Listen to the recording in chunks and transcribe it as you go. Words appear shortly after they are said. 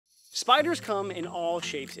Spiders come in all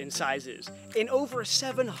shapes and sizes, and over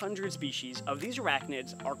 700 species of these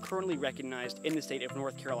arachnids are currently recognized in the state of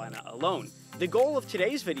North Carolina alone. The goal of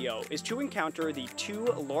today's video is to encounter the two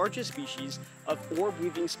largest species of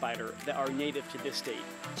orb-weaving spider that are native to this state.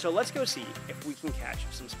 So let's go see if we can catch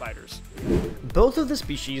some spiders. Both of the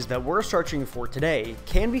species that we're searching for today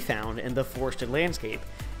can be found in the forested landscape,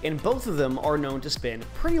 and both of them are known to spin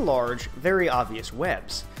pretty large, very obvious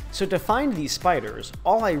webs. So to find these spiders,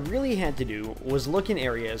 all I really had to do was look in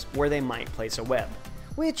areas where they might place a web,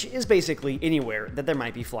 which is basically anywhere that there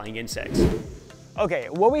might be flying insects. Okay,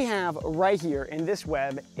 what we have right here in this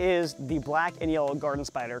web is the black and yellow garden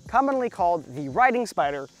spider, commonly called the riding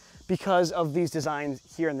spider because of these designs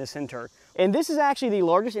here in the center. And this is actually the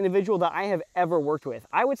largest individual that I have ever worked with.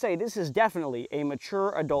 I would say this is definitely a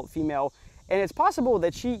mature adult female, and it's possible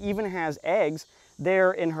that she even has eggs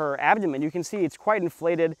there in her abdomen. You can see it's quite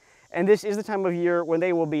inflated, and this is the time of year when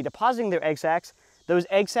they will be depositing their egg sacs. Those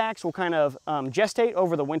egg sacs will kind of gestate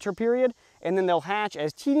over the winter period, and then they'll hatch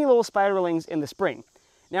as teeny little spiderlings in the spring.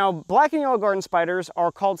 Now, black and yellow garden spiders are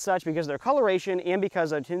called such because of their coloration and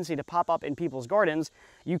because of their tendency to pop up in people's gardens.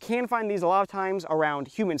 You can find these a lot of times around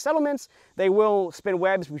human settlements. They will spin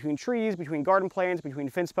webs between trees, between garden plants, between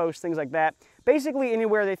fence posts, things like that. Basically,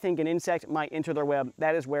 anywhere they think an insect might enter their web,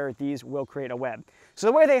 that is where these will create a web. So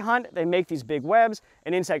the way they hunt, they make these big webs.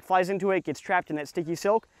 An insect flies into it, gets trapped in that sticky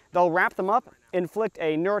silk. They'll wrap them up, inflict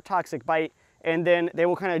a neurotoxic bite, and then they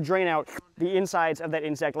will kind of drain out the insides of that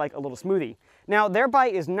insect like a little smoothie. Now, their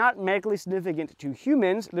bite is not medically significant to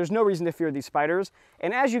humans. There's no reason to fear these spiders.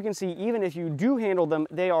 And as you can see, even if you do handle them,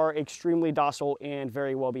 they are extremely docile and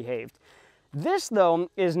very well behaved. This,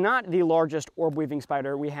 though, is not the largest orb-weaving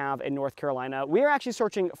spider we have in North Carolina. We are actually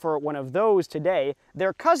searching for one of those today.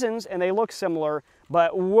 They're cousins and they look similar,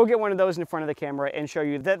 but we'll get one of those in front of the camera and show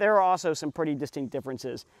you that there are also some pretty distinct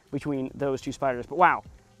differences between those two spiders. But wow,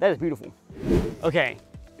 that is beautiful. Okay,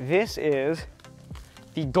 this is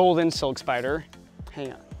the golden silk spider.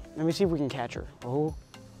 Hang on, let me see if we can catch her. Oh,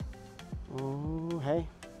 hey,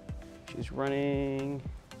 she's running.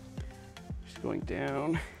 She's going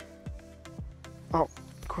down. Oh,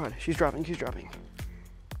 crud, she's dropping.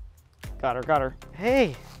 Got her.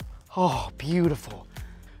 Hey, oh, beautiful.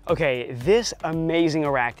 Okay, this amazing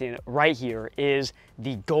arachnid right here is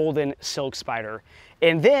the golden silk spider.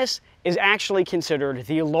 And this is actually considered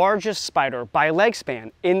the largest spider by leg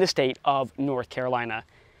span in the state of North Carolina.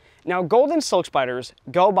 Now, golden silk spiders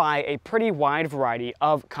go by a pretty wide variety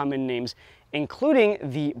of common names, including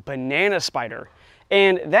the banana spider.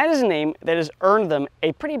 And that is a name that has earned them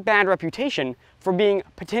a pretty bad reputation for being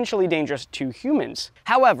potentially dangerous to humans.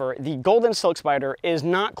 However, the golden silk spider is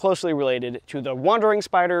not closely related to the wandering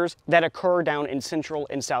spiders that occur down in Central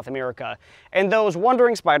and South America. And those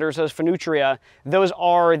wandering spiders, those Phaneutria, those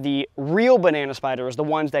are the real banana spiders, the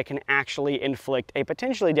ones that can actually inflict a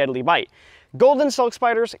potentially deadly bite. Golden silk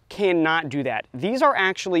spiders cannot do that. These are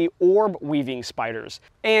actually orb-weaving spiders,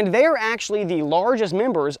 and they are actually the largest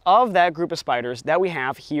members of that group of spiders that we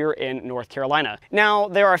have here in North Carolina. Now,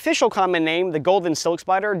 their official common name, the golden silk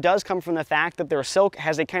spider, does come from the fact that their silk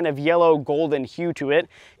has a kind of yellow golden hue to it.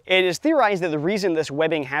 It is theorized that the reason this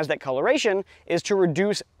webbing has that coloration is to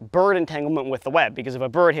reduce bird entanglement with the web, because if a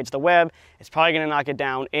bird hits the web, it's probably going to knock it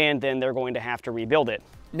down, and then they're going to have to rebuild it.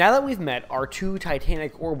 Now that we've met our two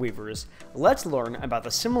titanic orb weavers, let's learn about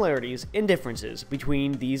the similarities and differences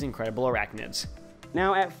between these incredible arachnids.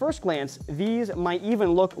 Now, at first glance, these might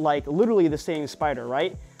even look like literally the same spider,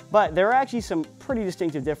 right? But there are actually some pretty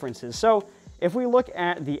distinctive differences. So if we look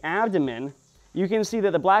at the abdomen, you can see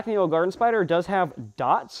that the black and yellow garden spider does have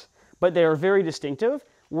dots, but they are very distinctive,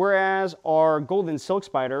 whereas our golden silk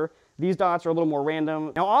spider, these dots are a little more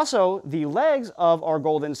random. Now also, the legs of our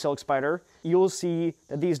golden silk spider, you'll see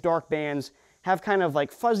that these dark bands have kind of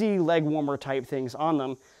like fuzzy leg warmer type things on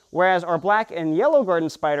them, whereas our black and yellow garden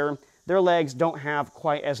spider, their legs don't have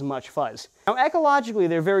quite as much fuzz. Now ecologically,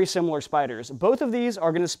 they're very similar spiders. Both of these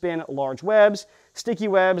are going to spin large webs, sticky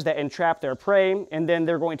webs that entrap their prey, and then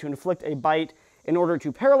they're going to inflict a bite in order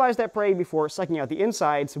to paralyze that prey before sucking out the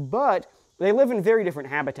insides, but they live in very different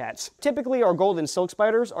habitats. Typically, our golden silk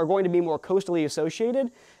spiders are going to be more coastally associated.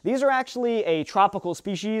 These are actually a tropical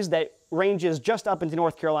species that ranges just up into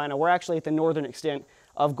North Carolina. We're actually at the northern extent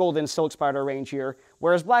of golden silk spider range here,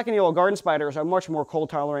 whereas black and yellow garden spiders are much more cold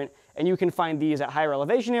tolerant, and you can find these at higher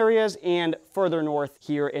elevation areas and further north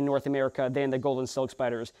here in North America than the golden silk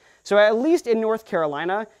spiders. So at least in North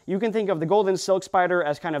Carolina, you can think of the golden silk spider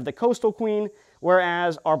as kind of the coastal queen,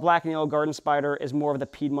 whereas our black and yellow garden spider is more of the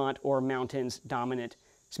Piedmont or mountains dominant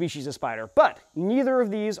species of spider. But neither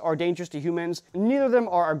of these are dangerous to humans. Neither of them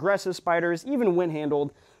are aggressive spiders, even when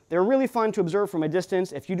handled. They're really fun to observe from a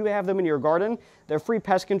distance. If you do have them in your garden, they're free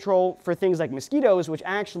pest control for things like mosquitoes, which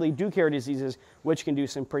actually do carry diseases, which can do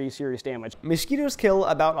some pretty serious damage. Mosquitoes kill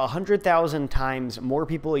about 100,000 times more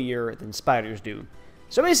people a year than spiders do.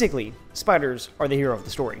 So basically, spiders are the hero of the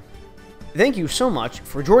story. Thank you so much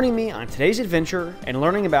for joining me on today's adventure and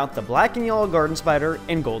learning about the black and yellow garden spider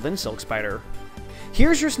and golden silk spider.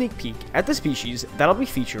 Here's your sneak peek at the species that'll be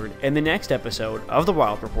featured in the next episode of The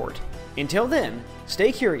Wild Report. Until then,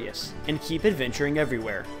 stay curious and keep adventuring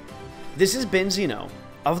everywhere. This has been Zeno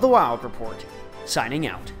of The Wild Report, signing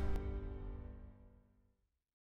out.